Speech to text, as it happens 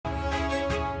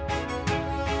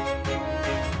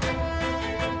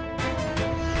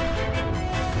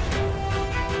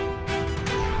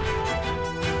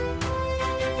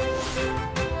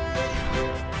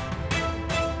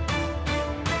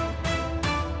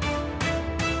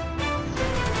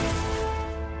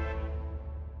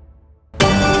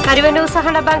കരുവന്നൂർ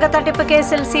സഹകരണ ബാങ്ക് തട്ടിപ്പ്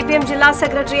കേസിൽ സിപിഎം ജില്ലാ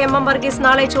സെക്രട്ടറി എം വർഗീസ്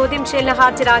നാളെ ചോദ്യം ചെയ്യലിന്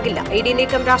ഹാജരാകില്ല. ഇഡി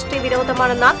നീക്കം രാഷ്ട്രീയ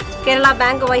വിരോധമാണെന്ന് Kerala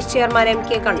bank vice chairman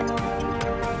MK. Kannan.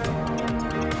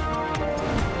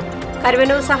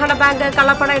 Karuvannur സഹകരണ ബാങ്ക്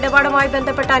കള്ളപ്പണ ഇടപാടുമായി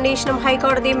ബന്ധപ്പെട്ട അന്വേഷണം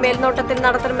ഹൈക്കോടതി മേൽനോട്ടത്തിൽ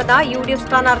നടത്തണമെന്ന് യു.ഡി.എഫ്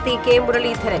സ്ഥാനാർത്ഥി കെ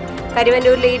മുരളീധരൻ.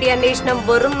 കരുവന്നൂരിലെ ഇഡി അന്വേഷണം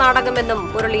വെറും നാടകമെന്നും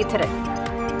മുരളീധരൻ.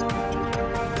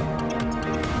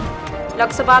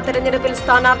 ലോക്സഭാ തെരഞ്ഞെടുപ്പിൽ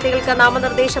സ്ഥാനാർത്ഥികൾക്ക്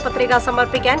നാമനിർദ്ദേശ പത്രിക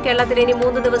സമർപ്പിക്കാൻ കേരളത്തിൽ ഇനി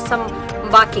 3 ദിവസം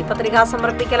ബാക്കി. പത്രികാ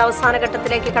സമർപ്പിക്കൽ അവസാന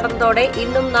ഘട്ടത്തിലേക്ക് കടന്നതോടെ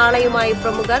ഇന്നും നാളെയുമായി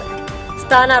പ്രമുഖർ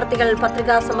സ്ഥാനാർത്ഥികൾ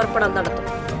പത്രികാ സമർപ്പണം നടത്തും.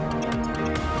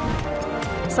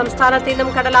 സംസ്ഥാനത്ത്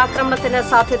ഇന്നും കടലാക്രമണത്തിന്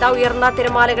സാധ്യത. ഉയർന്ന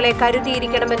തിരമാലകളെ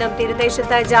കരുതിയിരിക്കണമെന്നും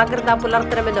തീരദേശത്ത് ജാഗ്രത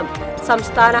പുലർത്തണമെന്നും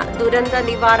സംസ്ഥാന ദുരന്ത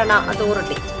നിവാരണ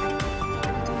authority.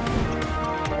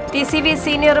 TCV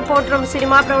senior റിപ്പോർട്ടറും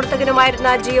cinema പ്രവർത്തകനുമായിരുന്ന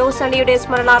Jio സണിയുടെ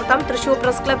സ്മരണാർത്ഥം Thrissur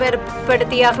press club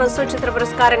ഏർപ്പെടുത്തിയ ഹ്രസ്വ ചിത്ര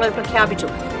പുരസ്കാരങ്ങൾ പ്രഖ്യാപിച്ചു.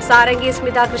 സാരംഗി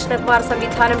സ്മിത കൃഷ്ണകുമാർ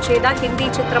സംവിധാനം ചെയ്ത ഹിന്ദി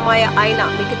ചിത്രമായ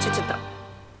ഐന മികച്ച ചിത്രം.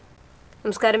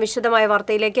 നമസ്കാരം. വിശദമായ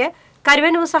വാർത്തയിലേക്ക്.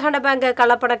 കരുവന്നൂർ സഹകരണ ബാങ്ക്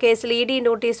കള്ളപ്പണ കേസിൽ ഇഡി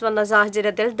നോട്ടീസ് വന്ന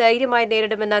സാഹചര്യത്തിൽ ധൈര്യമായി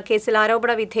നേരിടുമെന്ന് കേസിൽ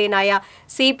ആരോപണ വിധേയനായ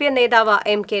സിപിഎം നേതാവ്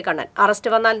എം.കെ. കണ്ണൻ.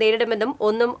 അറസ്റ്റ് വന്നാൽ നേരിടുമെന്നും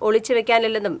ഒന്നും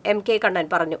ഒളിച്ചുവെക്കാനില്ലെന്നും എം.കെ. കണ്ണൻ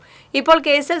പറഞ്ഞു. ഇപ്പോൾ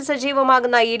കേസിൽ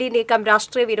സജീവമാകുന്ന ഇഡി നീക്കം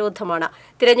രാഷ്ട്രീയ വിരോധമാണ്.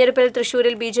 തിരഞ്ഞെടുപ്പിൽ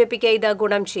തൃശൂരിൽ ബിജെപിക്ക് ഇത്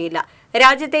ഗുണം ചെയ്യില്ല.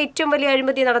 രാജ്യത്തെ ഏറ്റവും വലിയ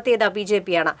അഴിമതി നടത്തിയത്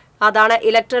ബിജെപിയാണ്. അതാണ്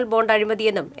ഇലക്ട്രൽ ബോണ്ട്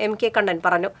അഴിമതിയെന്നും എം.കെ. കണ്ണൻ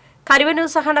പറഞ്ഞു. കരുവന്നൂർ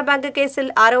സഹകരണ ബാങ്ക് കേസിൽ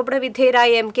ആരോപണ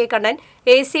വിധേയരായ എം.കെ. കണ്ണൻ,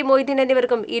 A.C. മൊയ്തീൻ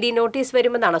എന്നിവർക്കും ഇഡി നോട്ടീസ്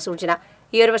വരുമെന്നാണ് സൂചന.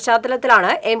 ഈയൊരു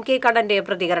പശ്ചാത്തലത്തിലാണ് എം.കെ. കണ്ണന്റെ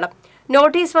പ്രതികരണം.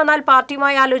 നോട്ടീസ് വന്നാൽ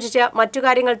പാർട്ടിയുമായി ആലോചിച്ച് മറ്റു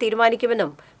കാര്യങ്ങൾ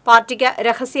തീരുമാനിക്കുമെന്നും പാർട്ടിക്ക്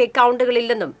രഹസ്യ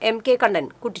അക്കൌണ്ടുകളില്ലെന്നും എം.കെ. കണ്ണൻ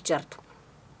കൂട്ടിച്ചേർത്തു.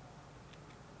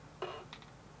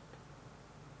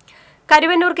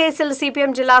 കരുവന്നൂർ കേസിൽ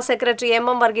സിപിഎം ജില്ലാ സെക്രട്ടറി എം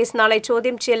വർഗീസ് നാളെ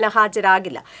ചോദ്യം ചെയ്യലിന്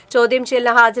ഹാജരാകില്ല. ചോദ്യം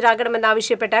ചെയ്യലിന്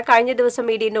ഹാജരാകണമെന്നാവശ്യപ്പെട്ട് കഴിഞ്ഞ ദിവസം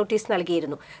ഇഡി നോട്ടീസ്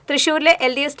നൽകിയിരുന്നു. തൃശൂരിലെ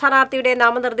LDF സ്ഥാനാർത്ഥിയുടെ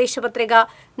നാമനിർദ്ദേശ പത്രിക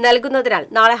നൽകുന്നതിനാൽ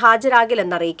നാളെ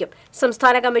ഹാജരാകില്ലെന്നറിയിക്കും.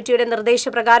 സംസ്ഥാന കമ്മിറ്റിയുടെ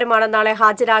നിർദ്ദേശപ്രകാരമാണ് നാളെ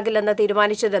ഹാജരാകില്ലെന്ന്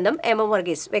തീരുമാനിച്ചതെന്നും എം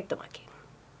വർഗീസ് വ്യക്തമാക്കി.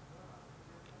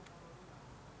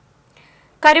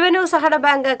 കരുവന്നൂർ സഹകരണ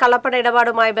ബാങ്ക് കള്ളപ്പണ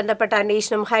ഇടപാടുമായി ബന്ധപ്പെട്ട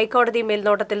അന്വേഷണം ഹൈക്കോടതി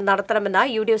മേൽനോട്ടത്തിൽ നടത്തണമെന്ന്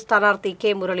യു.ഡി.എഫ് സ്ഥാനാർത്ഥി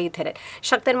കെ മുരളീധരൻ.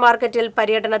 ശക്തൻ മാർക്കറ്റിൽ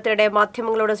പര്യടനത്തിനിടെ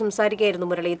മാധ്യമങ്ങളോട് സംസാരിക്കുകയായിരുന്നു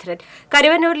മുരളീധരൻ.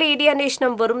 കരുവന്നൂരിലെ ഇഡി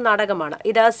അന്വേഷണം വെറും നാടകമാണ്.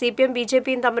 ഇത് സിപിഎം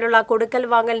ബിജെപിയും തമ്മിലുള്ള കൊടുക്കൽ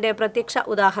വാങ്ങലിന്റെ പ്രത്യക്ഷ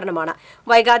ഉദാഹരണമാണ്.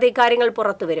 വൈകാതെ ഇക്കാര്യങ്ങൾ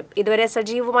പുറത്തുവരും. ഇതുവരെ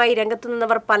സജീവമായി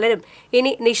രംഗത്തുനിന്നവർ പലരും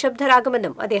ഇനി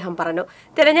നിശബ്ദരാകുമെന്നും അദ്ദേഹം പറഞ്ഞു.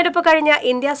 തെരഞ്ഞെടുപ്പ് കഴിഞ്ഞ്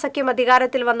ഇന്ത്യ സഖ്യം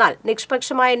അധികാരത്തിൽ വന്നാൽ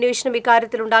നിഷ്പക്ഷമായ അന്വേഷണം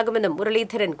ഇക്കാര്യത്തിലുണ്ടാകുമെന്നും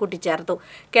മുരളീധരൻ കൂട്ടിച്ചേർത്തു.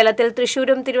 കേരളത്തിൽ തൃശൂർ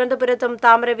തിരുവനന്തപുരത്തും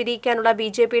താമര വിരിയിക്കാനുള്ള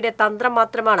ബിജെപിയുടെ തന്ത്രം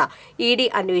മാത്രമാണ് ഇഡി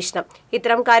അന്വേഷണം.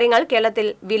 ഇത്തരം കാര്യങ്ങൾ കേരളത്തിൽ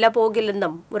വില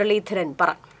പോകില്ലെന്നും മുരളീധരൻ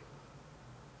പറഞ്ഞു.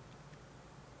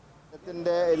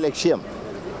 ലക്ഷ്യം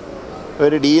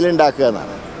ഒരു ഡീലുണ്ടാക്കുക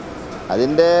എന്നാണ്.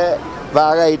 അതിൻ്റെ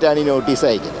ഭാഗമായിട്ടാണ് ഈ നോട്ടീസ്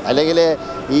അയക്കുന്നത്. അല്ലെങ്കിൽ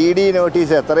ഇഡി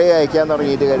നോട്ടീസ് എത്രയും അയക്കാൻ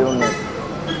തുടങ്ങിയിട്ട് കഴിയുന്നു.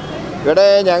 ഇവിടെ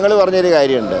ഞങ്ങൾ പറഞ്ഞൊരു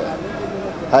കാര്യമുണ്ട്.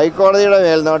 ഹൈക്കോടതിയുടെ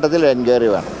മേൽനോട്ടത്തിൽ എൻക്വയറി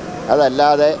വേണം.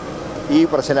 അതല്ലാതെ ഈ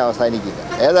പ്രശ്നം അവസാനിക്കില്ല.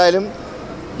 ഏതായാലും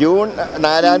ജൂൺ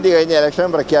 4-ാം തീയതി കഴിഞ്ഞ്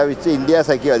ഇലക്ഷൻ പ്രഖ്യാപിച്ച് ഇന്ത്യ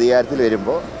സഖ്യം അധികാരത്തിൽ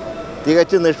വരുമ്പോൾ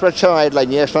തികച്ചും നിഷ്പക്ഷമായിട്ടുള്ള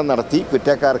അന്വേഷണം നടത്തി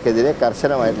കുറ്റക്കാർക്കെതിരെ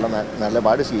കർശനമായിട്ടുള്ള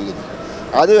നിലപാട് സ്വീകരിക്കും.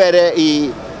 അതുവരെ ഈ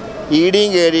ഇഡിയും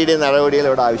കേഡിയുടെയും നടപടികൾ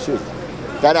ഇവിടെ ആവശ്യമില്ല.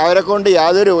 കാരണം അവരെ കൊണ്ട്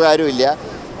യാതൊരു ഉപകാരമില്ല.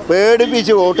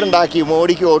 പേടിപ്പിച്ച് വോട്ടുണ്ടാക്കി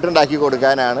മോഡിക്ക് വോട്ടുണ്ടാക്കി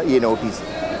കൊടുക്കാനാണ് ഈ നോട്ടീസ്.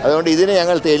 അതുകൊണ്ട് ഇതിന്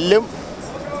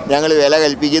ഞങ്ങൾ വില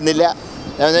കൽപ്പിക്കുന്നില്ല.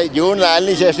 ജൂൺ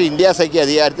 4-ന് ശേഷം ഇന്ത്യ സഖ്യം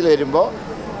അധികാരത്തിൽ വരുമ്പോൾ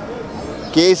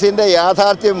കേസിൻ്റെ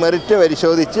യാഥാർത്ഥ്യം മെറിറ്റ്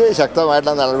പരിശോധിച്ച്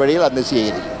ശക്തമായിട്ടുള്ള നടപടികൾ അന്ന്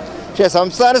സ്വീകരിക്കും. പക്ഷേ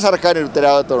സംസ്ഥാന സർക്കാരിന്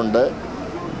ഉത്തരവാദിത്വമുണ്ട്.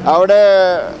 അവിടെ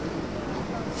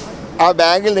ആ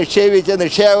ബാങ്കിൽ നിക്ഷേപിച്ച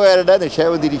നിക്ഷേപകരുടെ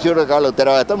നിക്ഷേപം തിരിച്ചു കൊടുക്കാനുള്ള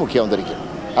ഉത്തരവാദിത്വം മുഖ്യമന്ത്രിക്ക്.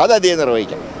 അത് അദ്ദേഹം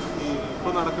നിർവഹിക്കണം.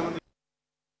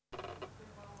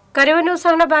 കരുവന്നൂർ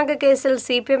സഹകരണ ബാങ്ക് കേസിൽ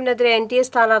സിപിഎമ്മിനെതിരെ NDA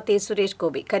സ്ഥാനാർത്ഥി സുരേഷ്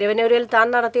ഗോപി. കരുവന്നൂരിൽ താൻ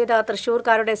നടത്തിയത്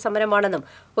തൃശൂർക്കാരുടെ സമരമാണെന്നും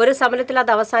ഒരു സമരത്തിൽ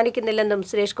അത് അവസാനിക്കുന്നില്ലെന്നും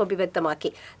സുരേഷ് ഗോപി വ്യക്തമാക്കി.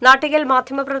 നാട്ടികയിൽ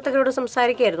മാധ്യമപ്രവർത്തകരോട്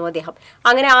സംസാരിക്കുകയായിരുന്നു അദ്ദേഹം.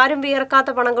 അങ്ങനെ ആരും വിയർക്കാത്ത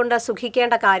പണം കൊണ്ട്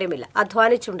സുഖിക്കേണ്ട കാര്യമില്ല.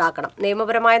 അധ്വാനിച്ചുണ്ടാക്കണം.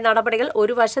 നിയമപരമായ നടപടികൾ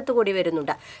ഒരു വശത്തുകൂടി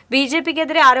വരുന്നുണ്ട്.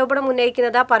 ബിജെപിക്കെതിരെ ആരോപണം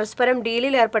ഉന്നയിക്കുന്നത് പരസ്പരം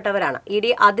ഡീലിൽ ഏർപ്പെട്ടവരാണ്.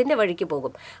 ഇഡി അതിന്റെ വഴിക്ക്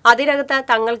പോകും. അതിനകത്ത്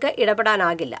തങ്ങൾക്ക്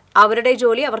ഇടപെടാനാകില്ല. അവരുടെ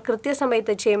ജോലി അവർ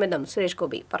കൃത്യസമയത്ത് ചെയ്യുമെന്നും സുരേഷ്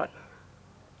ഗോപി പറഞ്ഞു.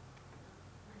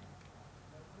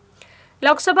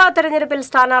 ലോക്സഭാ തെരഞ്ഞെടുപ്പിൽ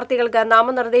സ്ഥാനാർത്ഥികൾക്ക്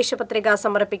നാമനിർദ്ദേശ പത്രിക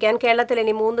സമർപ്പിക്കാൻ കേരളത്തിൽ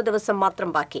ഇനി 3 ദിവസം മാത്രം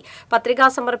ബാക്കി. പത്രികാ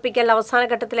സമർപ്പിക്കൽ അവസാന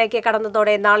ഘട്ടത്തിലേക്ക്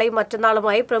കടന്നതോടെ നാളെയും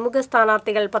മറ്റന്നാളുമായി പ്രമുഖ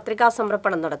സ്ഥാനാർത്ഥികൾ പത്രികാ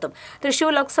സമർപ്പണം നടത്തും.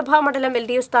 തൃശൂർ ലോക്സഭാ മണ്ഡലം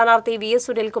LDF സ്ഥാനാർത്ഥി VS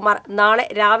സുനിൽകുമാർ നാളെ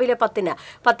രാവിലെ 10-ന്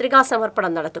പത്രികാ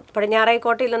സമർപ്പണം നടത്തും.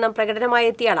 പടിഞ്ഞാറേക്കോട്ടയിൽ നിന്നും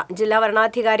പ്രകടനമായി എത്തിയാണ് ജില്ലാ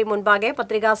വരണാധികാരി മുൻപാകെ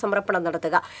പത്രികാ സമർപ്പണം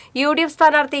നടത്തുക. UDF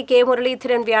സ്ഥാനാർത്ഥി K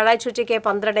മുരളീധരൻ വ്യാഴാഴ്ച ഉച്ചയ്ക്ക്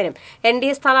 12-നും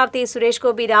NDA സ്ഥാനാർത്ഥി സുരേഷ്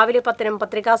ഗോപി രാവിലെ 10-നും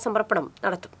പത്രികാ സമർപ്പണം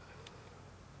നടത്തും.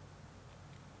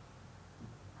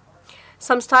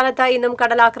 സംസ്ഥാനത്ത് ഇന്നും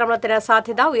കടലാക്രമണത്തിന്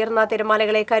സാധ്യത. ഉയർന്ന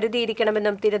തിരമാലകളെ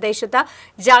കരുതിയിരിക്കണമെന്നും തീരദേശത്ത്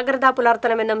ജാഗ്രത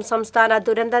പുലർത്തണമെന്നും സംസ്ഥാന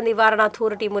ദുരന്ത നിവാരണ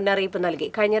അതോറിറ്റി മുന്നറിയിപ്പ് നൽകി.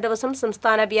 കഴിഞ്ഞ ദിവസം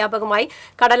സംസ്ഥാന വ്യാപകമായി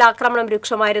കടലാക്രമണം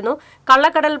രൂക്ഷമായിരുന്നു.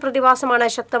 കള്ളക്കടൽ പ്രതിഭാസമാണ്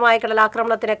ശക്തമായ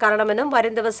കടലാക്രമണത്തിന് കാരണമെന്നും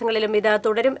വരും ദിവസങ്ങളിലും ഇത്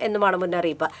തുടരും എന്നുമാണ്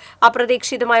മുന്നറിയിപ്പ്.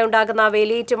 അപ്രതീക്ഷിതമായി ഉണ്ടാകുന്ന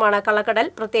വേലിയേറ്റമാണ് കള്ളക്കടൽ.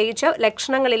 പ്രത്യേകിച്ച്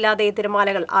ലക്ഷണങ്ങളില്ലാതെ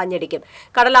തിരമാലകൾ ആഞ്ഞടിക്കും.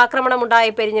 കടലാക്രമണമുണ്ടായ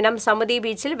പെരിഞ്ഞനം സമുദി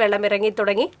ബീച്ചിൽ വെള്ളമിറങ്ങി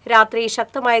തുടങ്ങി. രാത്രി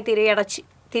ശക്തമായ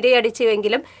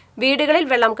തിരയടിച്ചുവെങ്കിലും വീടുകളിൽ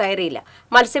വെള്ളം കയറിയില്ല.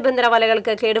 മത്സ്യബന്ധന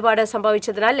വലകൾക്ക് കേടുപാട്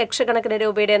സംഭവിച്ചതിനാൽ ലക്ഷക്കണക്കിന്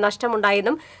രൂപയുടെ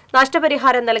നഷ്ടമുണ്ടായെന്നും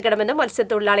നഷ്ടപരിഹാരം നൽകണമെന്നും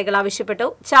മത്സ്യത്തൊഴിലാളികൾ ആവശ്യപ്പെട്ടു.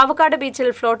 ചാവക്കാട് ബീച്ചിൽ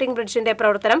ഫ്ലോട്ടിംഗ് ബ്രിഡ്ജിന്റെ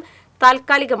പ്രവർത്തനം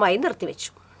താൽക്കാലികമായി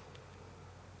നിർത്തിവച്ചു.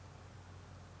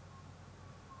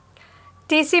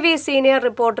 TCV senior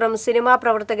റിപ്പോർട്ടറും cinema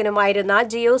പ്രവർത്തകനുമായിരുന്ന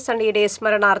Jio സണ്ണിയുടെ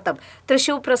സ്മരണാർത്ഥം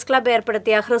Thrissur press club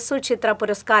ഏർപ്പെടുത്തിയ ഹ്രസ്വ ചിത്ര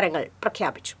പുരസ്കാരങ്ങൾ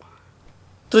പ്രഖ്യാപിച്ചു.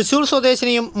 തൃശൂർ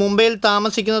സ്വദേശിനിയും മുംബൈയിൽ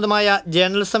താമസിക്കുന്നതുമായ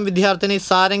ജേർണലിസം വിദ്യാർത്ഥിനി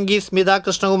സാരംഗി സ്മിത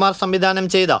കൃഷ്ണകുമാർ സംവിധാനം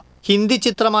ചെയ്ത ഹിന്ദി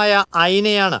ചിത്രമായ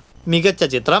ഐനയാണ് മികച്ച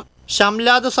ചിത്രം.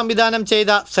 ഷംലാദ് സംവിധാനം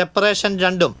ചെയ്ത സെപ്പറേഷൻ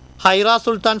 2-ഉം ഹൈറ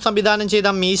സുൽത്താൻ സംവിധാനം ചെയ്ത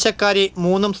മീശക്കാരി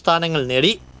 3-ഉം സ്ഥാനങ്ങൾ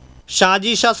നേടി.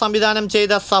 ഷാജി ഷാ സംവിധാനം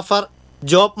ചെയ്ത സഫർ,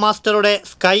 ജോബ് മാസ്റ്ററുടെ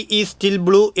സ്കൈ ഈസ് സ്റ്റിൽ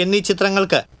ബ്ലൂ എന്നീ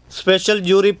ചിത്രങ്ങൾക്ക് സ്പെഷ്യൽ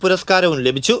ജൂറി പുരസ്കാരവും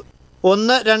ലഭിച്ചു.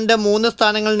 1, 2, 3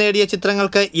 സ്ഥാനങ്ങൾ നേടിയ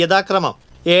ചിത്രങ്ങൾക്ക് യഥാക്രമം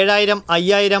 7,000,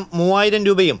 5,000, 3,000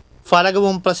 രൂപയും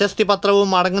ഫലകവും പ്രശസ്തി പത്രവും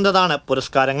അടങ്ങുന്നതാണ്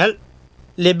പുരസ്കാരങ്ങൾ.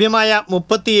 ലഭ്യമായ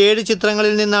 37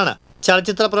 ചിത്രങ്ങളിൽ നിന്നാണ്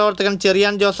ചലച്ചിത്ര പ്രവർത്തകൻ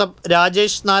ചെറിയാൻ ജോസഫ്,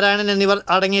 രാജേഷ് നാരായണൻ എന്നിവർ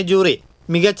അടങ്ങിയ ജൂറി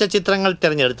മികച്ച ചിത്രങ്ങൾ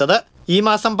തിരഞ്ഞെടുത്തത്. ഈ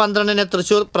മാസം 12-ന്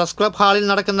തൃശൂർ പ്രസ് ക്ലബ് ഹാളിൽ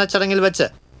നടക്കുന്ന ചടങ്ങിൽ വെച്ച്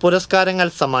പുരസ്കാരങ്ങൾ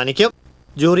സമ്മാനിക്കും.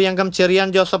 ജൂറി അംഗം ചെറിയാൻ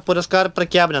ജോസഫ് പുരസ്കാര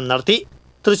പ്രഖ്യാപനം നടത്തി.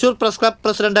 Thrissur press club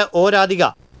president O Radhika,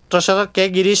 treasurer K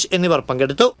Girish എന്നിവർ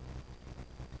പങ്കെടുത്തു.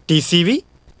 TCV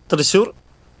തൃശൂർ.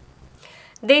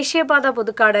 ദേശീയപാത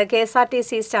പുതുക്കാട്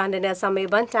KSRTC സ്റ്റാൻഡിന്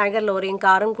സമീപം ടാങ്കർ ലോറിയും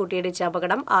കാറും കൂട്ടിയിടിച്ച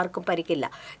അപകടം. ആർക്കും പരിക്കില്ല.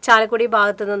 ചാലക്കുടി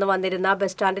ഭാഗത്തുനിന്ന് വന്നിരുന്ന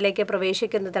ബസ് സ്റ്റാൻഡിലേക്ക്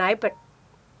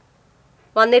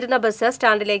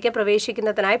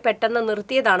പ്രവേശിക്കുന്നതിനായി പെട്ടെന്ന്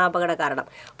നിർത്തിയതാണ് അപകട കാരണം.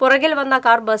 പുറകിൽ വന്ന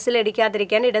കാർ ബസ്സിൽ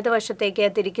ഇടിക്കാതിരിക്കാൻ ഇടതുവശത്തേക്ക്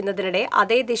തിരിക്കുന്നതിനിടെ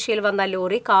അതേ ദിശയിൽ വന്ന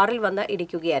ലോറി കാറിൽ വന്ന്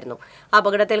ഇടിക്കുകയായിരുന്നു.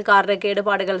 അപകടത്തിൽ കാറിന്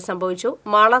കേടുപാടുകൾ സംഭവിച്ചു.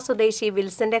 മാള സ്വദേശി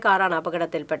വിൽസന്റെ കാറാണ്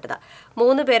അപകടത്തിൽപ്പെട്ടത്.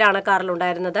 3 പേരാണ്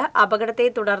കാറിലുണ്ടായിരുന്നത്. അപകടത്തെ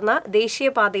തുടർന്ന്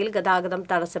ദേശീയപാതയിൽ ഗതാഗതം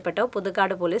തടസ്സപ്പെട്ടു.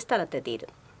 Puthukkad police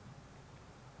സ്ഥലത്തെത്തിയിരുന്നു.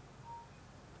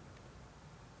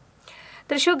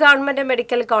 Thrissur government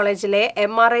medical കോളേജിലെ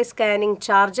MRI സ്കാനിംഗ്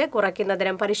ചാർജ്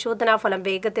കുറയ്ക്കുന്നതിനും പരിശോധനാ ഫലം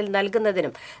വേഗത്തിൽ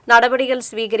നൽകുന്നതിനും നടപടികൾ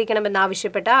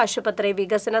സ്വീകരിക്കണമെന്നാവശ്യപ്പെട്ട് ആശുപത്രി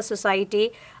വികസന സൊസൈറ്റി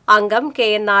അംഗം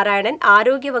KN നാരായണൻ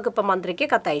ആരോഗ്യവകുപ്പ് മന്ത്രിക്ക്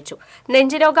കത്തയച്ചു.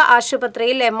 നെഞ്ചുരോഗ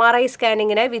ആശുപത്രിയിൽ MRI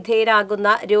സ്കാനിങ്ങിന് വിധേയരാകുന്ന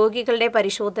രോഗികളുടെ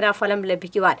പരിശോധനാ ഫലം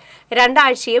ലഭിക്കുവാൻ 2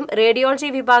 ആഴ്ചയും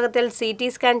റേഡിയോളജി വിഭാഗത്തിൽ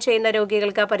CT സ്കാൻ ചെയ്യുന്ന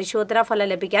രോഗികൾക്ക് പരിശോധനാ ഫലം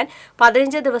ലഭിക്കാൻ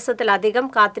 15 ദിവസത്തിലധികം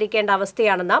കാത്തിരിക്കേണ്ട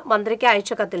അവസ്ഥയാണെന്ന് മന്ത്രിക്ക്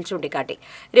അയച്ച കത്തിൽ ചൂണ്ടിക്കാട്ടി.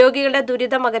 രോഗികളുടെ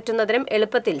ദുരിതം അകറ്റുന്നതിനും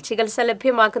എളുപ്പത്തിൽ ചികിത്സ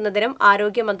ലഭ്യമാക്കുന്നതിനും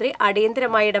ആരോഗ്യമന്ത്രി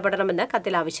അടിയന്തരമായി ഇടപെടണമെന്ന്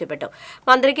കത്തിൽ ആവശ്യപ്പെട്ടു.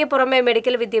 മന്ത്രിക്ക് പുറമെ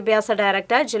മെഡിക്കൽ വിദ്യാഭ്യാസ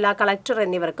ഡയറക്ടർ, ജില്ലാ കളക്ടർ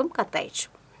എന്നിവർക്കും കത്തയച്ചു.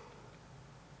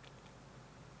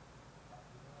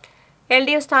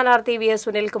 LDF സ്ഥാനാർത്ഥി VS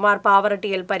സുനിൽകുമാർ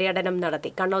പാവറട്ടിയിൽ പര്യടനം നടത്തി.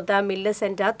 Kannoth mill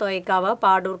centre, Thoyakkavu,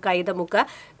 Padur, Kaithamukku,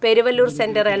 Peruvallur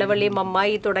centre, Elavally,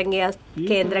 മമ്മായി തുടങ്ങിയ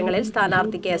കേന്ദ്രങ്ങളിൽ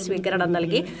സ്ഥാനാർത്ഥിക്ക് സ്വീകരണം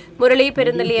നൽകി. മുരളി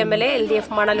പെരുന്നല്ലി MLA, LDF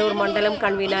മണലൂർ മണ്ഡലം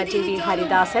കൺവീനർ TV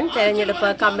ഹരിദാസൻ,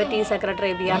 തെരഞ്ഞെടുപ്പ് committee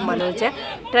secretary VR Manoj,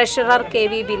 treasurer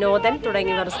KV Vinodan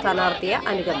തുടങ്ങിയവർ സ്ഥാനാർത്ഥിയെ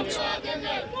അനുഗമിച്ചു.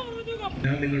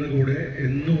 ഞാൻ നിങ്ങളുടെ കൂടെ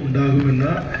എന്നും ഉണ്ടാകുമെന്ന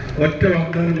ഒറ്റ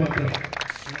വാഗ്ദാനം മാത്രം.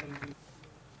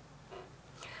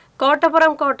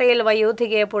 കോട്ടപ്പുറം കോട്ടയിൽ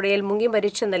വയോധികയെ പുഴയിൽ മുങ്ങി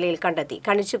മരിച്ച നിലയിൽ കണ്ടെത്തി.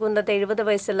 കണിച്ചുകുന്നത്ത് 70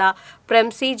 വയസ്സുള്ള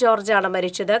പ്രംസി ജോർജാണ്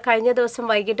മരിച്ചത്. കഴിഞ്ഞ ദിവസം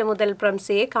വൈകിട്ട് മുതൽ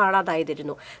പ്രംസിയെ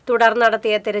കാണാതായിരുന്നു. തുടർന്ന്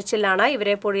നടത്തിയ തെരച്ചിലാണ്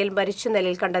ഇവരെ പുഴയിൽ മരിച്ച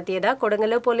നിലയിൽ കണ്ടെത്തിയത്.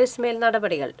 കൊടുങ്ങല്ലൂർ പോലീസ് മേൽ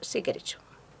നടപടികൾ സ്വീകരിച്ചു.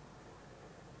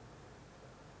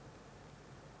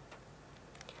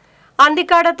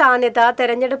 അന്തിക്കാട് താന്യത്ത്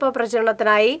തെരഞ്ഞെടുപ്പ്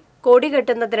പ്രചരണത്തിനായി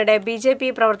കൊടികെട്ടുന്നതിനിടെ BJP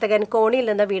പ്രവർത്തകൻ കോണിയിൽ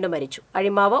നിന്ന് വീണു മരിച്ചു.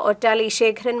 അഴിമാവ് ഒറ്റാലി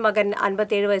ശേഖരൻ മകൻ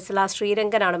 57 വയസ്സുള്ള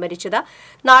ശ്രീരംഗനാണ് മരിച്ചത്.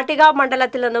 നാട്ടിക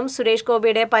മണ്ഡലത്തിൽ നിന്നും സുരേഷ്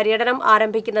ഗോപിയുടെ പര്യടനം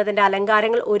ആരംഭിക്കുന്നതിന്റെ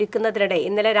അലങ്കാരങ്ങൾ ഒരുക്കുന്നതിനിടെ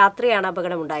ഇന്നലെ രാത്രിയാണ്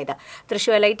അപകടമുണ്ടായത്.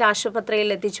 തൃശൂർ എലൈറ്റ്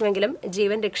ആശുപത്രിയിൽ എത്തിച്ചുവെങ്കിലും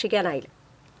ജീവൻ രക്ഷിക്കാനായില്ല.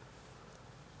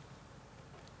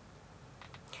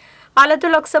 ആലത്തൂർ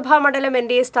ലോക്സഭാ മണ്ഡലം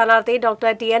NDA സ്ഥാനാർത്ഥി ഡോക്ടർ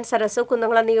TN സരസു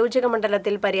കുന്നംകുളം നിയോജക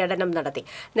മണ്ഡലത്തിൽ പര്യടനം നടത്തി.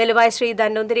 നെല്ലുവായ ശ്രീ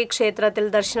ധന്വന്തരി ക്ഷേത്രത്തിൽ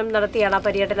ദർശനം നടത്തിയാണ്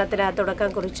പര്യടനത്തിന് തുടക്കം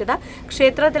കുറിച്ചത്.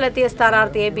 ക്ഷേത്രത്തിലെത്തിയ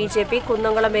സ്ഥാനാർത്ഥിയെ BJP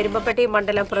കുന്നംകുളം എരുമപ്പെട്ടി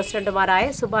മണ്ഡലം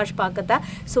പ്രസിഡന്റുമാരായ സുഭാഷ് പാക്കത്ത്,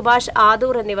 സുഭാഷ്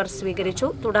ആദൂർ എന്നിവർ സ്വീകരിച്ചു.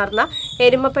 തുടർന്ന്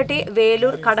എരുമപ്പെട്ടി,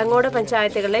 വേലൂർ, കടങ്ങോട്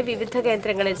പഞ്ചായത്തുകളിലെ വിവിധ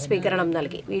കേന്ദ്രങ്ങളിൽ സ്വീകരണം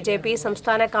നൽകി. BJP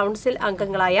സംസ്ഥാന കൌൺസിൽ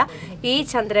അംഗങ്ങളായ E.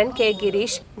 ചന്ദ്രൻ, K.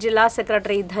 ഗിരീഷ്, ജില്ലാ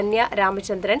സെക്രട്ടറി ധന്യ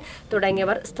രാമചന്ദ്രൻ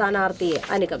തുടങ്ങിയവർ സ്ഥാനാർത്ഥിയെ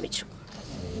അനുഗമിച്ചു.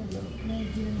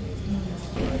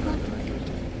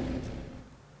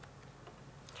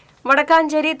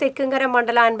 വടക്കാഞ്ചേരി തെക്കുംകര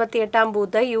മണ്ഡല 58-ാം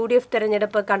ബൂത്ത് UDF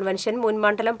തെരഞ്ഞെടുപ്പ് കൺവെൻഷൻ മുൻ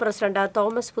മണ്ഡലം പ്രസിഡന്റ്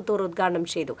തോമസ് പുത്തൂർ ഉദ്ഘാടനം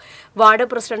ചെയ്തു. വാർഡ്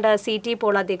പ്രസിഡന്റ് CT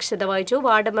പോൾ അധ്യക്ഷത വഹിച്ചു.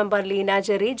 Ward member Leena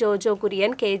Jerry, Jojo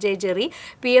Kurian, KJ Jerry,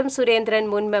 PM Surendran,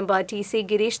 മുൻ മെമ്പർ TC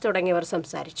ഗിരീഷ് തുടങ്ങിയവർ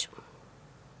സംസാരിച്ചു.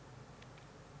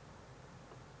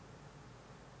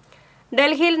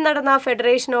 ഡൽഹിയിൽ നടന്ന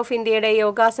ഫെഡറേഷൻ ഓഫ് ഇന്ത്യയുടെ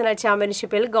യോഗാസന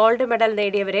ചാമ്പ്യൻഷിപ്പിൽ ഗോൾഡ് മെഡൽ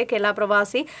നേടിയവരെ കേരള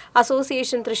പ്രവാസി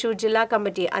അസോസിയേഷൻ തൃശൂർ ജില്ലാ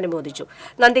കമ്മിറ്റി അനുമോദിച്ചു.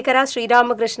 നന്ദിക്കര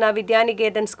ശ്രീരാമകൃഷ്ണ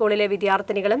വിദ്യാനികേതൻ സ്കൂളിലെ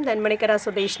വിദ്യാർത്ഥിനികളും നെന്മണിക്കര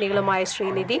സ്വദേശിനികളുമായ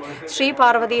ശ്രീനിധി, ശ്രീ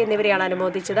പാർവതി എന്നിവരെയാണ്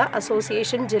അനുമോദിച്ചത്.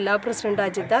 അസോസിയേഷൻ ജില്ലാ president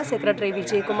Ajith, secretary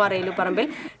Vijayakumar ഏലുപറമ്പിൽ,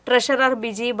 treasurer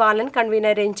Biji ബാലൻ,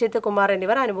 കൺവീനർ രഞ്ജിത്ത് കുമാർ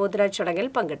എന്നിവർ അനുമോദന ചടങ്ങിൽ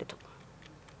പങ്കെടുത്തു.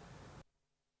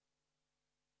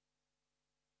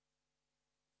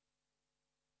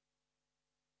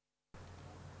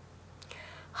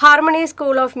 ഹാർമണി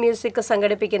സ്കൂൾ ഓഫ് മ്യൂസിക്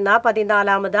സംഘടിപ്പിക്കുന്ന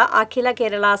 14ാമത് അഖില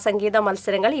കേരള സംഗീത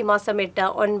മത്സരങ്ങൾ ഈ മാസം 8,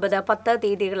 9, 10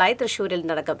 തീയതികളായി തൃശൂരിൽ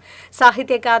നടക്കും.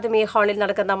 സാഹിത്യ അക്കാദമി ഹാളിൽ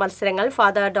നടക്കുന്ന മത്സരങ്ങൾ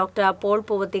ഫാദർ ഡോക്ടർ പോൾ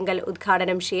പൂവത്തിങ്കൽ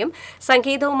ഉദ്ഘാടനം ചെയ്യും.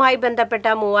 സംഗീതവുമായി ബന്ധപ്പെട്ട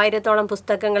 3000-ഓളം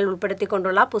പുസ്തകങ്ങൾ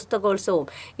ഉൾപ്പെടുത്തിക്കൊണ്ടുള്ള പുസ്തകോത്സവവും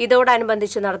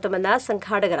ഇതോടനുബന്ധിച്ച് നടത്തുമെന്ന്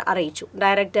സംഘാടകർ അറിയിച്ചു.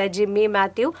 Director Jimmy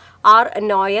Mathew, R.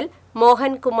 Noel,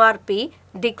 Mohan Kumar P,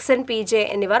 Dixon PJ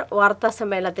എന്നിവർ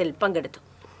വാർത്താസമ്മേളനത്തിൽ പങ്കെടുത്തു.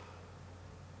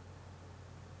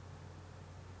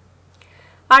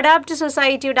 അഡാപ്റ്റ്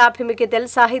സൊസൈറ്റിയുടെ ആഭിമുഖ്യത്തിൽ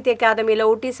സാഹിത്യ അക്കാദമിയിൽ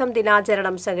ഓട്ടിസം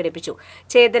ദിനാചരണം സംഘടിപ്പിച്ചു.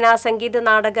 ചേതന Sangeetha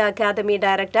Nataka academy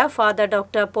director father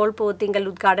doctor Paul Poovathinkal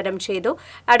ഉദ്ഘാടനം ചെയ്തു.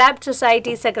 Adapt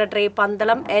society secretary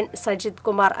Pandalam N. Sajith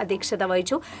Kumar അധ്യക്ഷത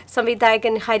വഹിച്ചു.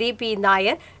 സംവിധായകൻ ഹരി P.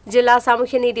 നായർ, ജില്ലാ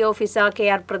സാമൂഹ്യനീതി officer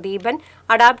KR Pradeepan,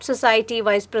 adapt society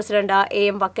vice president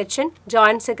AM Vakkachan,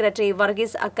 joint secretary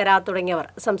Varghese അക്കര തുടങ്ങിയവർ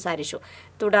സംസാരിച്ചു.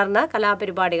 തുടർന്ന്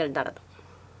കലാപരിപാടികൾ നടന്നു.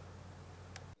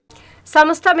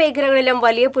 സമസ്ത മേഖലകളിലും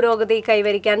വലിയ പുരോഗതി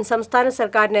കൈവരിക്കാൻ സംസ്ഥാന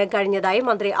സർക്കാരിന് കഴിഞ്ഞതായി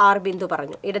മന്ത്രി R. ബിന്ദു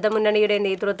പറഞ്ഞു. ഇടതുമുന്നണിയുടെ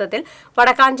നേതൃത്വത്തിൽ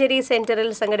വടക്കാഞ്ചേരി സെന്ററിൽ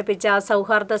സംഘടിപ്പിച്ച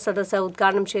സൌഹാർദ്ദ സദസ്സ്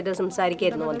ഉദ്ഘാടനം ചെയ്ത്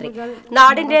സംസാരിക്കുകയായിരുന്നു മന്ത്രി.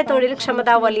 നാടിന്റെ തൊഴിൽ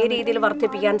ക്ഷമത വലിയ രീതിയിൽ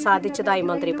വർദ്ധിപ്പിക്കാൻ സാധിച്ചതായി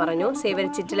മന്ത്രി പറഞ്ഞു. സേവർ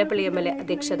ചിറ്റിലപ്പള്ളി MLA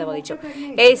അധ്യക്ഷത വഹിച്ചു.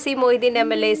 AC മൊയ്തീൻ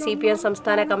MLA, CPM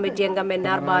സംസ്ഥാന കമ്മിറ്റി അംഗം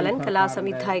NR ബാലൻ,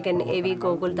 കലാസംവിധായകൻ AV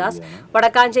ഗോകുൽദാസ്,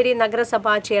 വടക്കാഞ്ചേരി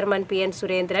നഗരസഭാ chairman PN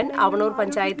Surendran, Avanur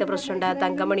panchayat president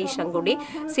Thankamani ശങ്കുടി,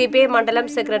 CPI മണ്ഡലം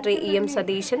സെക്രട്ടറി EM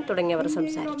സതീശൻ തുടങ്ങിയവർ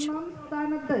സംസാരിച്ചു.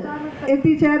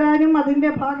 എത്തിച്ചേരാനും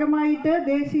അതിന്റെ ഭാഗമായിട്ട്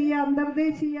ദേശീയ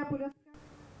അന്തർദേശീയ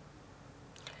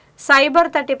സൈബർ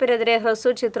തട്ടിപ്പിനെതിരെ ഹ്രസ്വ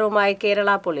ചിത്രവുമായി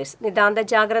കേരള പോലീസ്. നിതാന്ത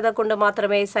ജാഗ്രത കൊണ്ട്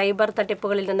മാത്രമേ സൈബർ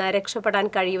തട്ടിപ്പുകളിൽ നിന്ന് രക്ഷപ്പെടാൻ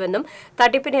കഴിയൂവെന്നും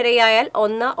തട്ടിപ്പിനിരയായാൽ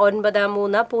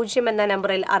 1930 എന്ന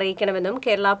നമ്പറിൽ അറിയിക്കണമെന്നും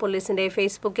കേരള പോലീസിന്റെ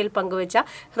ഫേസ്ബുക്കിൽ പങ്കുവച്ച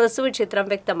ഹ്രസ്വ ചിത്രം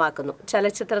വ്യക്തമാക്കുന്നു.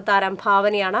 ചലച്ചിത്ര താരം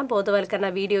ഭാവനയാണ്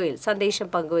ബോധവൽക്കരണ വീഡിയോയിൽ സന്ദേശം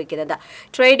പങ്കുവയ്ക്കുന്നത്.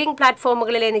 ട്രേഡിംഗ്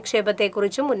പ്ലാറ്റ്ഫോമുകളിലെ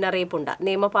നിക്ഷേപത്തെക്കുറിച്ചും മുന്നറിയിപ്പുണ്ട്.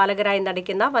 നിയമപാലകരായി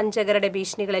നടിക്കുന്ന വഞ്ചകരുടെ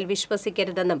ഭീഷണികളിൽ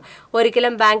വിശ്വസിക്കരുതെന്നും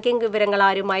ഒരിക്കലും ബാങ്കിംഗ് വിവരങ്ങൾ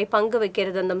ആരുമായി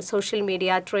പങ്കുവയ്ക്കരുതെന്നും സോഷ്യൽ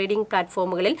മീഡിയ ട്രേഡിംഗ്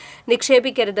പ്ലാറ്റ്ഫോമുകളിൽ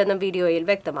നിക്ഷേപിക്കരുതെന്നും വീഡിയോയിൽ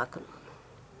വ്യക്തമാക്കുന്നു.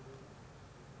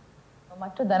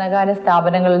 മറ്റു ധനകാര്യ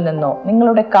സ്ഥാപനങ്ങളിൽ നിന്നോ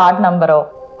നിങ്ങളുടെ കാർഡ് നമ്പറോ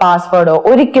പാസ്വേഡോ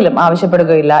ഒരിക്കലും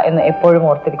ആവശ്യപ്പെടുകയില്ല എന്ന് എപ്പോഴും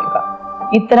ഓർത്തിരിക്കുക.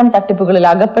 ഇത്തരം തട്ടിപ്പുകളിൽ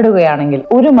അകപ്പെടുകയാണെങ്കിൽ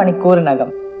 1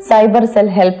 മണിക്കൂറിനകം സൈബർ സെൽ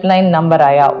ഹെൽപ്പ് ലൈൻ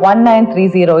നമ്പറായ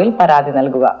 1930 പരാതി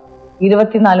നൽകുക.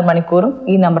 24 മണിക്കൂറും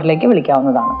ഈ നമ്പറിലേക്ക്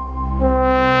വിളിക്കാവുന്നതാണ്.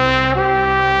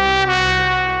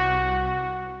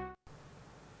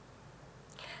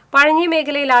 പഴഞ്ഞി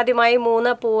മേഖലയിൽ ആദ്യമായി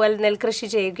 3 പൂവൽ നെൽകൃഷി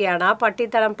ചെയ്യുകയാണ്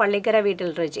പട്ടിത്തളം പള്ളിക്കര വീട്ടിൽ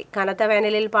റെജി. കനത്ത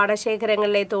വേനലിൽ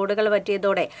പാടശേഖരങ്ങളിലെ തോടുകൾ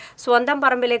വറ്റിയതോടെ സ്വന്തം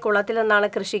പറമ്പിലെ കുളത്തിൽ നിന്നാണ്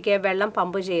കൃഷിക്ക് വെള്ളം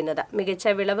പമ്പ് ചെയ്യുന്നത്.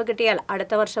 മികച്ച വിളവ് കിട്ടിയാൽ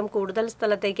അടുത്ത വർഷം കൂടുതൽ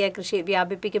സ്ഥലത്തേക്ക് കൃഷി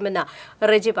വ്യാപിപ്പിക്കുമെന്ന്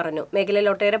റെജി പറഞ്ഞു. മേഖലയിൽ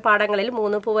ഒട്ടേറെ പാടങ്ങളിൽ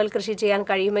 3 പൂവൽ കൃഷി ചെയ്യാൻ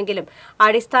കഴിയുമെങ്കിലും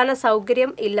അടിസ്ഥാന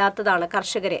സൗകര്യം ഇല്ലാത്തതാണ്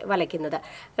കർഷകരെ വലയ്ക്കുന്നത്.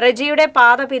 റെജിയുടെ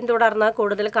പാത പിന്തുടർന്ന്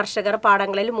കൂടുതൽ കർഷകർ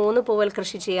പാടങ്ങളിൽ 3 പൂവൽ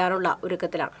കൃഷി ചെയ്യാനുള്ള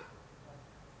ഒരുക്കത്തിലാണ്.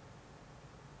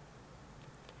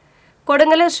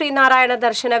 കൊടുങ്ങല്ലൂർ ശ്രീനാരായണ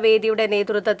ദർശന വേദിയുടെ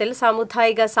നേതൃത്വത്തിൽ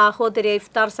സാമുദായിക സാഹോദര്യ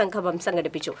ഇഫ്താർ സംഗമം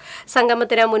സംഘടിപ്പിച്ചു.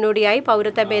 സംഗമത്തിന് മുന്നോടിയായി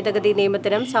പൌരത്വ ഭേദഗതി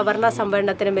നിയമത്തിനും സവർണ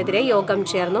സംവരണത്തിനുമെതിരെ യോഗം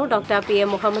ചേർന്നു. ഡോക്ടർ PM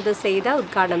മുഹമ്മദ് സെയ്ദ്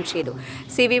ഉദ്ഘാടനം ചെയ്തു.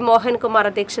 CV മോഹൻകുമാർ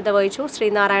അധ്യക്ഷത വഹിച്ചു.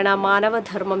 Sreenarayana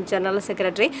മാനവധർമ്മം general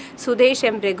secretary Sudhesh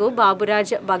M. Raghu,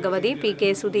 Baburaj Bhagavathi,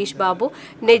 PK Sudheesh Babu,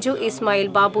 Neju Ismail,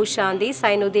 Babu ശാന്തി,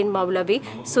 സൈനുദ്ദീൻ മൗലവി,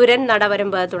 സുരൻ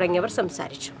നടവരമ്പ് തുടങ്ങിയവർ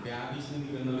സംസാരിച്ചു.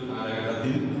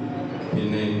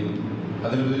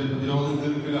 അതിലൊരു പ്രതിരോധം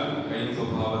തീർക്കുക കഴിഞ്ഞ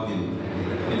സ്വഭാവത്തിൽ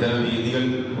ഇത്തരം രീതികൾ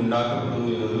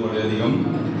ഉണ്ടാക്കപ്പെടുന്നു എന്നത് വളരെയധികം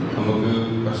നമുക്ക്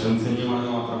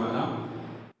പ്രശംസനീയമാണെന്ന് മാത്രമല്ല.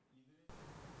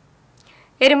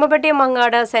 എരുമപ്പെട്ടി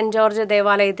മങ്ങാട് സെന്റ് ജോർജ്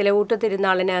ദേവാലയത്തിലെ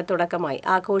ഊട്ടുതിരുനാളിന് തുടക്കമായി.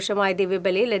 ആഘോഷമായ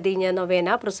ദിവ്യബലി, ലതീഞ്ഞ നൊവേന,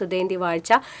 പ്രസുതേന്തി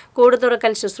വാഴ്ച,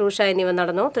 കൂടുതുറക്കൽ ശുശ്രൂഷ എന്നിവ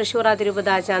നടന്നു. തൃശൂർ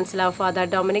അതിരൂപത ചാൻസലർ ഫാദർ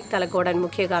ഡൊമിനിക് തലക്കോടൻ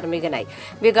മുഖ്യ കാർമ്മികനായി.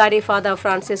 വികാരി ഫാദർ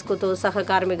ഫ്രാൻസിസ് കുത്തു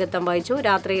സഹകാർമ്മികത്വം വഹിച്ചു.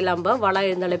 രാത്രിയിൽ അമ്പ് വള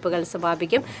എഴുന്നള്ളിപ്പുകൾ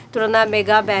സമാപിക്കും. തുടർന്ന്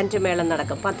മെഗാ ബാൻഡ് മേളം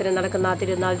നടക്കും. 10 നടക്കുന്ന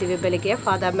തിരുനാൾ ദിവ്യബലിക്ക്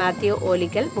ഫാദർ മാത്യു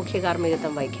ഓലിക്കൽ മുഖ്യ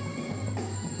കാർമ്മികത്വം വഹിക്കും.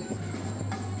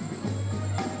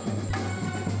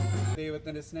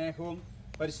 ദൈവത്തിന്റെ സ്നേഹവും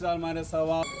പരിശുദ്ധാത്മാവിന്റെ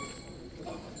സഹവാസവും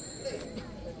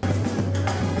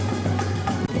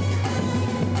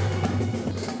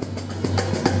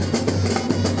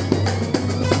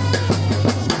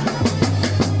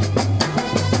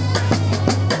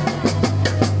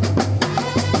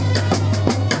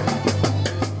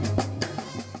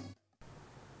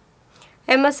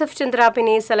MSF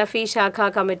ചന്ദ്രാപിനി സലഫി ശാഖാ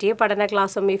കമ്മിറ്റി പഠന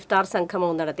ക്ലാസും ഇഫ്താർ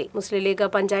സംഗമവും നടത്തി. മുസ്ലിം league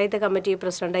panchayat committee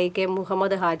president IK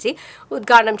Muhammad Haji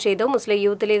ഉദ്ഘാടനം ചെയ്തു. മുസ്ലിം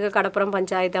യൂത്ത് ലീഗ് കടപ്പുറം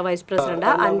പഞ്ചായത്ത് വൈസ് പ്രസിഡന്റ്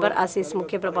അൻവർ അസീസ്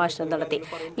മുഖ്യപ്രഭാഷണം നടത്തി.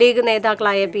 ലീഗ്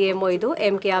നേതാക്കളായ PA Moidu,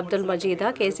 MK Abdul Majeed,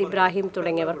 KC Ibrahim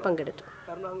തുടങ്ങിയവർ പങ്കെടുത്തു.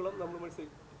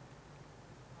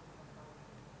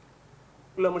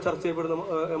 നമ്മൾ ചർച്ച ചെയ്യപ്പെടുന്ന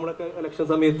നമ്മളൊക്കെ ഇലക്ഷൻ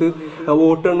സമയത്ത്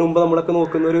വോട്ട് എണ്ണുമ്പോൾ നമ്മളൊക്കെ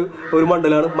നോക്കുന്ന ഒരു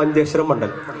മണ്ഡലമാണ് മഞ്ചേശ്വരം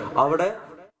മണ്ഡലം. അവിടെ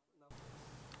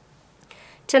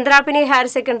ചന്ദ്രാപിനി ഹയർ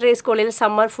സെക്കൻഡറി സ്കൂളിൽ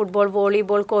സമ്മർ ഫുട്ബോൾ,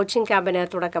 വോളിബോൾ കോച്ചിംഗ് ക്യാമ്പിന്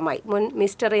തുടക്കമായി. മുൻ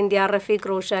mister India Rafeeq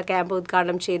Rocher camp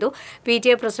ഉദ്ഘാടനം ചെയ്തു.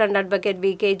 PTA പ്രസിഡന്റ് അഡ്വക്കേറ്റ്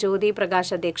VK ജ്യോതി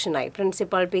പ്രകാശ് അധ്യക്ഷനായി.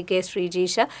 പ്രിൻസിപ്പൽ PK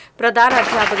ശ്രീജീഷ്, പ്രധാന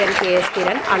അധ്യാപകൻ KS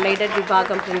കിരൺ, അൺഎയ്ഡഡ്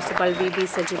വിഭാഗം principal VB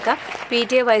Sajith,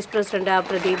 PTA vice president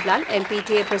Pradeep Lal,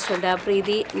 MPTA president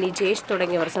പ്രീതി നിജേഷ്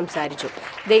തുടങ്ങിയവർ സംസാരിച്ചു.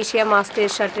 ദേശീയ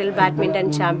masters shuttle badminton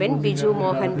champion Biju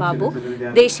Mohan Babu,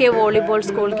 ദേശീയ volleyball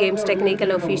school games technical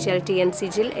official TN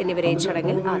Sijil എന്നിവരെ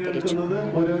ചടങ്ങിൽ ആദരിച്ചു.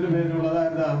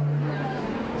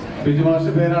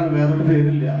 പേരാണ്, വേറൊരു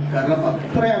പേരില്ല. കാരണം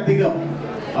അത്രയധികം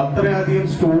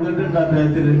സ്റ്റുഡന്റ് ഉണ്ട്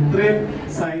അദ്ദേഹത്തിന്. ഇത്രയും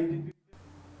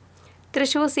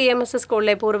തൃശൂർ CMS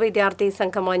സ്കൂളിലെ പൂർവ്വ വിദ്യാർത്ഥി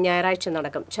സംഗമം ഞായറാഴ്ച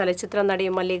നടക്കും. ചലച്ചിത്ര നടി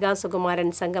മല്ലിക സുകുമാരൻ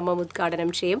സംഗമം ഉദ്ഘാടനം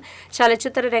ചെയ്യും.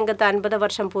 ചലച്ചിത്ര രംഗത്ത് 50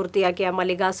 വർഷം പൂർത്തിയാക്കിയ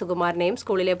മല്ലിക സുകുമാരനെയും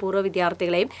സ്കൂളിലെ പൂർവ്വ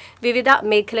വിദ്യാർത്ഥികളെയും വിവിധ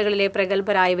മേഖലകളിലെ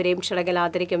പ്രഗത്ഭരായവരെയും ചടങ്ങിൽ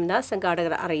ആദരിക്കുമെന്ന്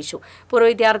സംഘാടകർ അറിയിച്ചു. പൂർവ്വ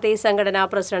വിദ്യാർത്ഥി സംഘടനാ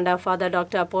president father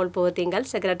doctor Paul Poovathinkal,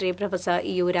 secretary professor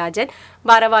EU Rajan,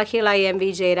 ഭാരവാഹികളായ MV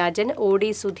ജയരാജൻ,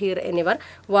 OD സുധീർ എന്നിവർ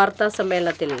വാർത്താ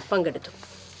സമ്മേളനത്തിൽ പങ്കെടുത്തു.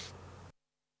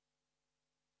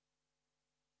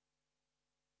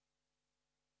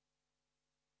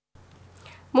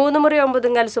 മൂന്നുമുറി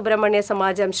ഒമ്പതുങ്ങൽ സുബ്രഹ്മണ്യ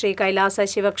സമാജം ശ്രീ കൈലാസ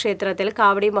ശിവക്ഷേത്രത്തിൽ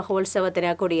കാവടി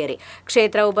മഹോത്സവത്തിന് കൊടിയേറി.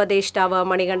 ക്ഷേത്ര ഉപദേഷ്ടാവ്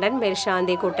മണികണ്ഠൻ,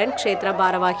 മേൽശാന്തി കുട്ടൻ, ക്ഷേത്ര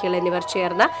ഭാരവാഹികൾ എന്നിവർ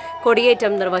ചേർന്ന്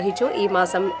കൊടിയേറ്റം നിർവഹിച്ചു. ഈ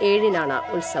മാസം 7-നാണ്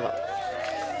ഉത്സവം.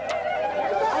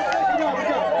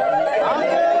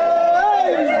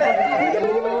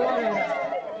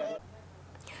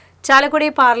 ചാലക്കുടി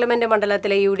പാർലമെന്റ്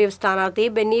മണ്ഡലത്തിലെ UDF സ്ഥാനാർത്ഥി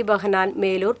ബെന്നി ബഹനാൻ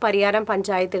മേലൂർ, പരിയാരം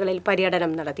പഞ്ചായത്തുകളിൽ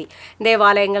പര്യടനം നടത്തി.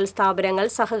 ദേവാലയങ്ങൾ, സ്ഥാപനങ്ങൾ,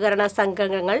 സഹകരണ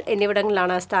സംഘങ്ങൾ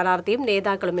എന്നിവിടങ്ങളിലാണ് സ്ഥാനാർത്ഥിയും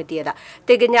നേതാക്കളും എത്തിയത്.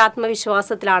 തികഞ്ഞ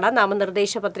ആത്മവിശ്വാസത്തിലാണ്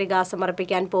നാമനിർദ്ദേശ പത്രിക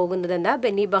സമർപ്പിക്കാൻ പോകുന്നതെന്ന്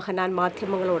ബെന്നി ബഹനാൻ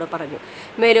മാധ്യമങ്ങളോട് പറഞ്ഞു.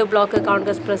 Melur block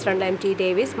Congress president MT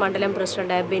Davis, മണ്ഡലം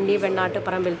പ്രസിഡന്റ് ബെന്നി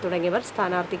വെണ്ണാട്ടുപറമ്പിൽ തുടങ്ങിയവർ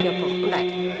സ്ഥാനാർത്ഥിക്കൊപ്പം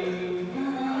ഉണ്ടായി.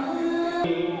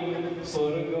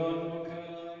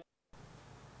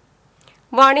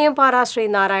 Vaniyampara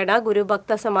Sreenarayana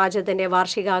ഗുരുഭക്ത സമാജത്തിന്റെ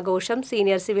വാർഷികാഘോഷം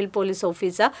senior civil police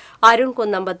officer Arun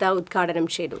Kunnambath ഉദ്ഘാടനം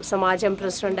ചെയ്തു. സമാജം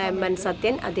പ്രസിഡന്റ് MN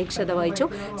സത്യൻ അധ്യക്ഷത വഹിച്ചു.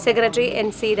 Secretary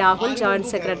NC Rahul,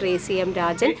 joint secretary CM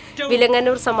Rajan,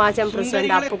 Vilangannur സമാജം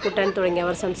പ്രസിഡന്റ് അപ്പുക്കുട്ടൻ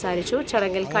തുടങ്ങിയവർ സംസാരിച്ചു.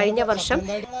 ചടങ്ങിൽ കഴിഞ്ഞ വർഷം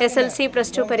SLC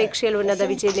 +2 പരീക്ഷയിൽ ഉന്നത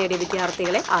വിജയം നേടിയ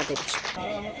വിദ്യാർത്ഥികളെ ആദരിച്ചു.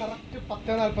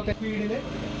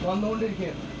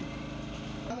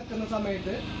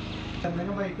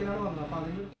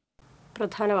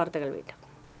 പ്രധാന വാർത്തകൾ വീണ്ടും.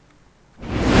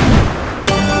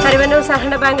 കരുവന്നൂർ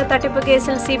സഹകരണ ബാങ്ക് തട്ടിപ്പ്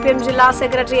കേസിൽ CPM ജില്ലാ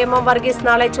സെക്രട്ടറി MM വർഗീസ്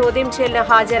നാളെ ചോദ്യം ചെയ്യലിന്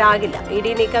ഹാജരാകില്ല. ED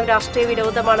നീക്കം രാഷ്ട്രീയ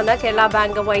വിരോധമാണെന്ന് Kerala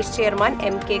bank vice chairman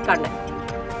MK Kannan.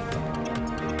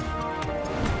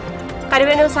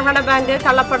 Karuvannur സഹകരണ ബാങ്ക്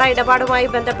കള്ളപ്പണ ഇടപാടുമായി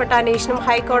ബന്ധപ്പെട്ട അന്വേഷണം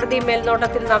ഹൈക്കോടതി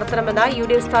മേൽനോട്ടത്തിൽ നടത്തണമെന്ന്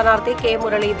UDF സ്ഥാനാർത്ഥി കെ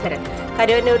മുരളീധരൻ.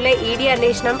 കരുവന്നൂരിലെ ED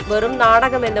അന്വേഷണം വെറും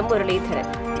നാടകമെന്നും മുരളീധരൻ.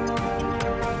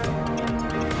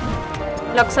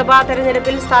 ലോക്സഭാ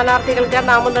തെരഞ്ഞെടുപ്പിൽ സ്ഥാനാർത്ഥികൾക്ക്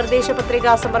നാമനിർദ്ദേശ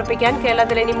പത്രിക സമർപ്പിക്കാൻ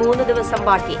കേരളത്തിൽ ഇനി 3 ദിവസം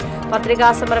ബാക്കി.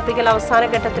 പത്രികാ സമർപ്പിക്കൽ അവസാന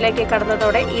ഘട്ടത്തിലേക്ക്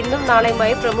കടന്നതോടെ ഇന്നും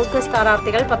നാളെയുമായി പ്രമുഖ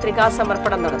സ്ഥാനാർത്ഥികൾ പത്രികാ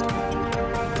സമർപ്പണം നടത്തും.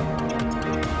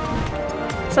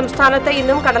 സംസ്ഥാനത്ത്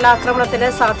ഇന്നും കടലാക്രമണത്തിന്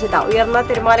സാധ്യത. ഉയർന്ന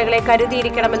തിരമാലകളെ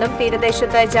കരുതിയിരിക്കണമെന്നും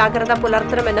തീരദേശത്ത് ജാഗ്രത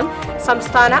പുലർത്തണമെന്നും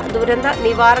സംസ്ഥാന ദുരന്ത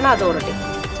നിവാരണ authority.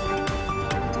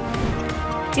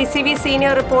 TCV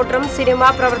senior റിപ്പോർട്ടറും cinema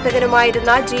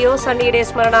പ്രവർത്തകനുമായിരുന്ന Jio സണ്ണിയുടെ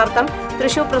സ്മരണാർത്ഥം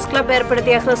Thrissur press club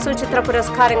ഏർപ്പെടുത്തിയ ഹ്രസ്വ ചിത്ര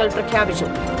പുരസ്കാരങ്ങൾ പ്രഖ്യാപിച്ചു.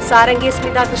 സാരംഗി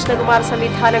സ്മിത കൃഷ്ണകുമാർ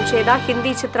സംവിധാനം ചെയ്ത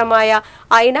ഹിന്ദി ചിത്രമായ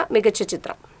ഐന മികച്ച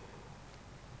ചിത്രം.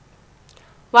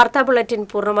 വാർത്താ ബുള്ളറ്റിൻ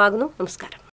പൂർണ്ണമാകുന്നു.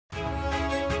 നമസ്കാരം.